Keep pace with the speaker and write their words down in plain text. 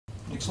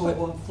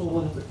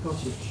4-1 at the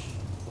Cottage,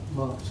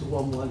 Mark, to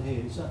 1-1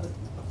 here. Is that a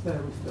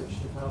fair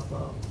reflection of how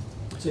far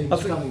the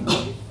team's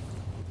coming?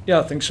 Yeah,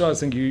 I think so. I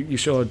think you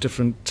saw a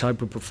different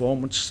type of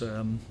performance.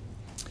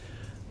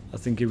 I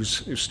think it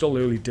was still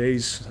early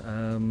days,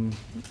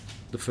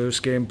 the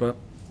first game, but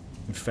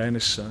in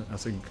fairness, I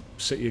think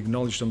City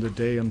acknowledged on the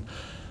day, and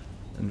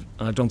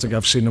I don't think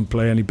I've seen them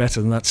play any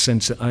better than that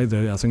since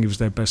either. I think it was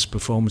their best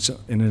performance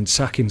in an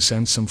attacking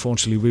sense.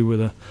 Unfortunately,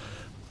 we're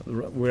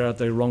at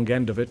the wrong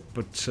end of it,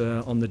 but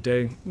on the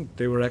day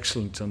they were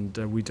excellent, and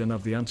we didn't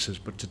have the answers.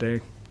 But today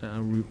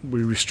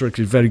we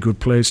restricted very good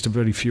plays to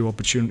very few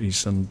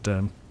opportunities, and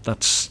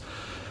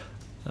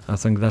I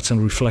think that's a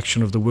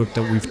reflection of the work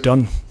that we've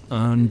done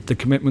and the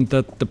commitment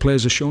that the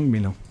players are showing me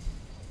now.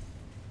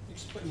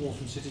 Expect more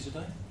from City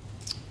today?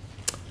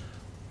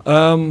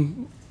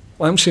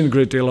 I haven't seen a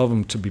great deal of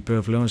them, to be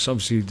perfectly honest.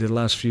 Obviously, the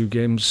last few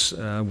games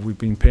we've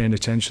been paying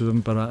attention to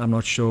them, but I'm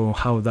not sure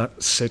how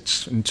that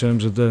sits in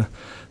terms of the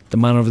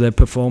manner of their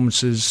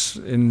performances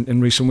in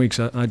recent weeks.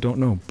 I don't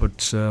know,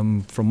 but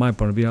from my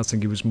point of view, I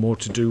think it was more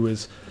to do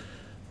with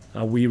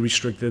how we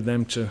restricted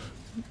them to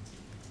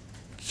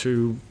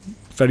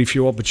very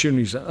few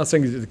opportunities. I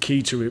think the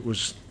key to it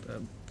was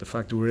the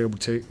fact that we were able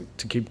to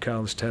keep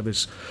Carlos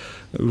Tevez,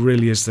 who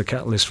really is the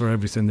catalyst for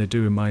everything they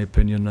do, in my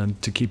opinion,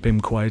 and to keep him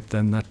quiet,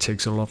 then that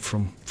takes a lot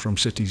from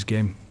City's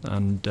game,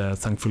 and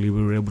thankfully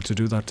we were able to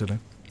do that today.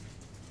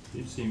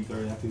 You seemed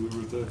very happy with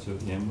Roberto at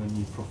the end when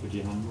you proffered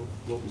your hand.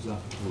 What was that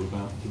all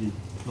about? Did he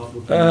not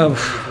look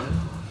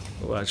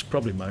well, it's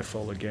probably my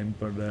fault again,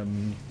 but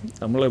I'm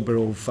a little bit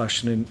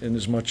old-fashioned in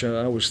as much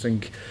I always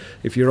think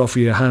if you're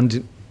offered your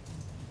hand,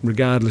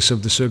 regardless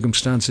of the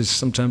circumstances,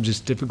 sometimes it's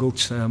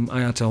difficult. I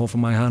had to offer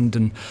my hand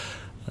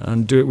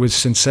and do it with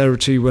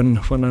sincerity when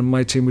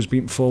my team was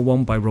beaten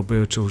 4-1 by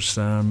Roberto's.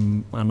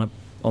 And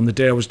on the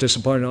day I was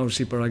disappointed,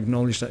 obviously, but I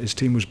acknowledged that his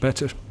team was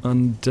better,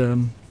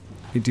 and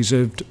he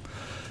deserved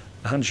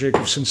a handshake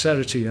of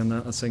sincerity. And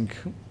I think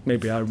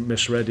maybe I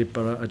misread it,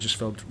 but I just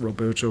felt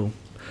Roberto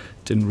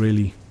didn't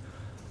really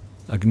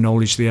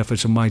acknowledge the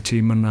efforts of my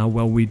team and how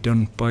well we'd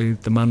done by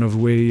the manner of the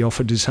way he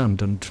offered his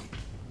hand. And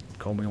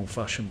call me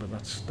old-fashioned, but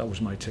that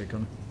was my take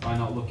on it. By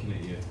not looking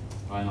at you?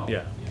 By not?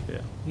 Yeah.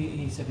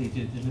 He said he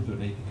did it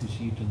deliberately because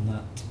you'd done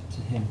that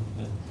to him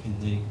in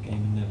the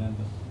game in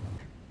November.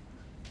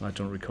 I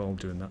don't recall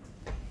doing that.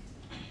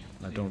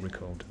 I don't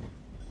recall doing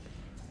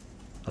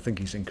it. I think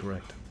he's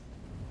incorrect.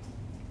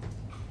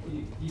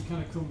 You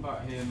kind of come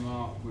back here,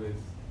 Mark, with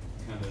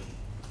kind of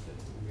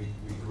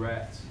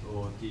regret,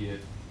 or do you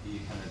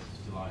kind of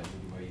just delighted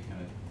with the way you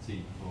kind of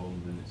team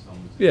performed and it's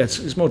on? Yeah,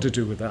 it's more to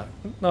do with that.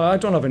 No, I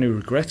don't have any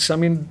regrets. I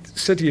mean,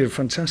 City are a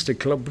fantastic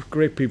club,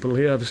 great people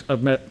here.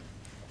 I've met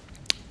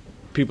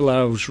people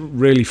I was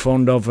really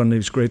fond of, and it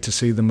was great to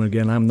see them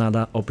again. I haven't had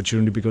that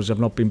opportunity because I've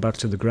not been back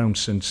to the ground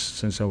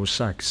since I was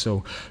sacked.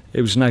 So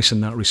it was nice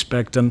in that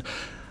respect, and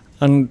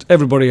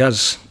everybody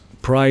has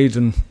pride,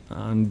 and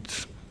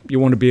you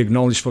want to be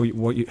acknowledged for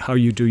how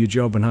you do your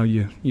job and how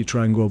you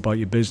try and go about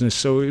your business.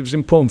 So it was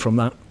important from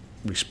that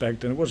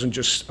respect, and it wasn't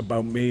just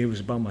about me, it was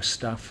about my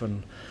staff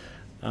and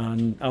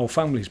our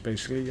families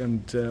basically,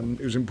 and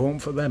it was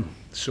important for them.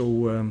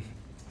 So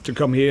to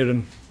come here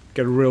and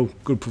get a real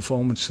good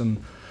performance and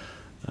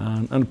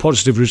a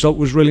positive result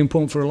was really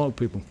important for a lot of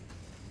people.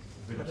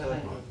 Handler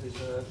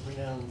is a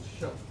renowned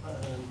shot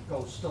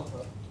goal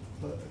stopper,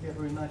 but have you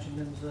ever imagined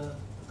him as a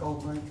goal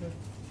maker?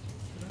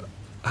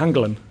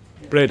 Hangland,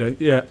 Breda,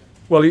 yeah.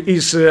 Well,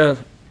 he's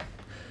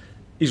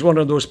one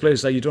of those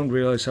players that you don't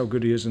realise how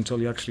good he is until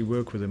you actually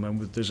work with him.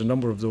 And there's a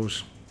number of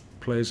those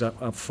players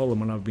at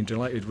Fulham, and I've been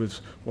delighted with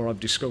what I've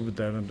discovered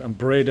there. And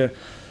Breda,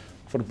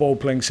 for the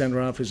ball-playing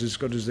centre half, is as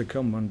good as they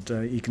come, and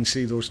he can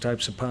see those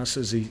types of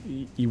passes.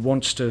 He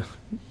wants to,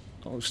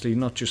 obviously,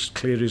 not just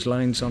clear his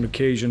lines. On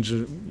occasions,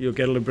 you'll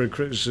get a little bit of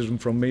criticism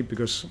from me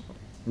because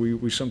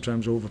we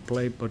sometimes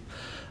overplay, but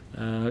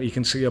he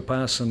can see a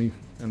pass, and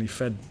he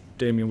fed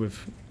Damien with.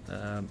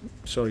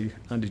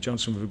 Andy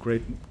Johnson with a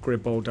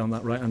great ball down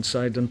that right-hand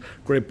side, and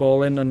great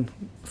ball in and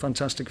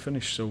fantastic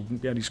finish. So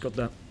yeah, he's got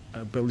that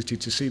ability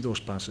to see those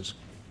passes.